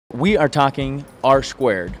We are talking R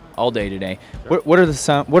squared all day today. What are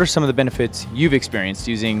some of the benefits you've experienced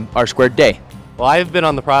using R squared day? Well, I've been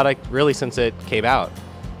on the product really since it came out,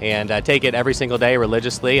 and I take it every single day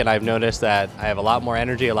religiously, and I've noticed that I have a lot more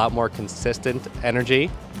energy, a lot more consistent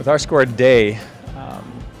energy. With R squared day,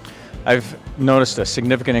 I've noticed a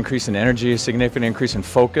significant increase in energy, a significant increase in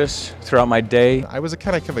focus throughout my day. I was a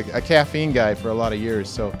kind of a caffeine guy for a lot of years,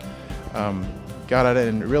 so got at it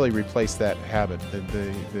and really replaced that habit,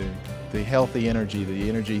 the healthy energy, the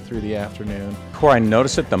energy through the afternoon. Where I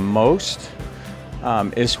notice it the most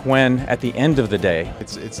is when at the end of the day.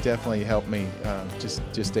 It's definitely helped me just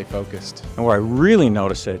stay focused. And where I really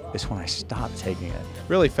notice it is when I stop taking it.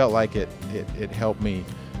 Really felt like it helped me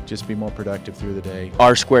just be more productive through the day.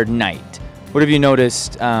 R squared night. What have you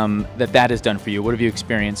noticed that has done for you? What have you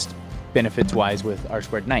experienced benefits-wise with R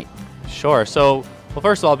squared night? Sure. So, well,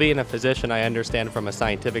 first of all, being a physician, I understand from a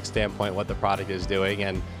scientific standpoint what the product is doing,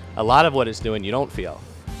 and a lot of what it's doing you don't feel,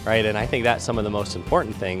 right? And I think that's some of the most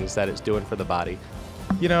important things that it's doing for the body.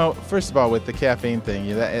 You know, first of all, with the caffeine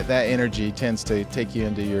thing, that energy tends to take you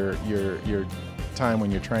into your time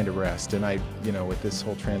when you're trying to rest. And with this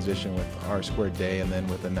whole transition with R squared day and then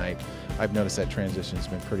with the night, I've noticed that transition's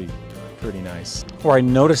been pretty nice. Where I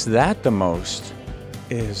notice that the most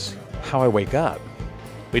is how I wake up.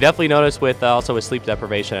 We definitely notice with also with sleep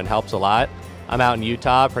deprivation, it helps a lot. I'm out in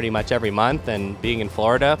Utah pretty much every month, and being in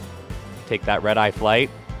Florida, take that red-eye flight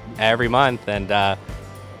every month, and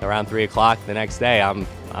around 3 o'clock the next day,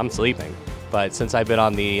 I'm sleeping. But since I've been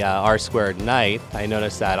on the R squared night, I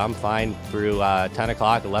noticed that I'm fine through 10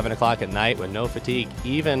 o'clock, 11 o'clock at night with no fatigue,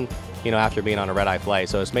 even after being on a red-eye flight.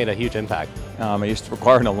 So it's made a huge impact. I used to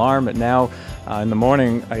require an alarm, but now in the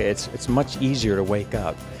morning, it's much easier to wake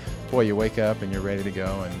up. Boy, you wake up and you're ready to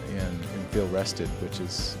go and feel rested, which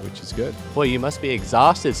is good. Boy, you must be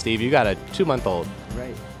exhausted, Steve. You got a 2-month-old.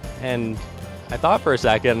 Right. And I thought for a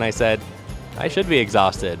second, and I said, I should be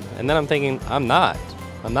exhausted. And then I'm thinking, I'm not.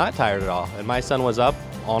 I'm not tired at all. And my son was up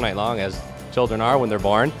all night long, as children are when they're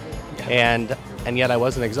born. Yeah. And yet I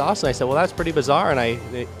wasn't exhausted. I said, well, that's pretty bizarre, and I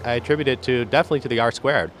attribute it definitely to the R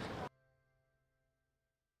squared.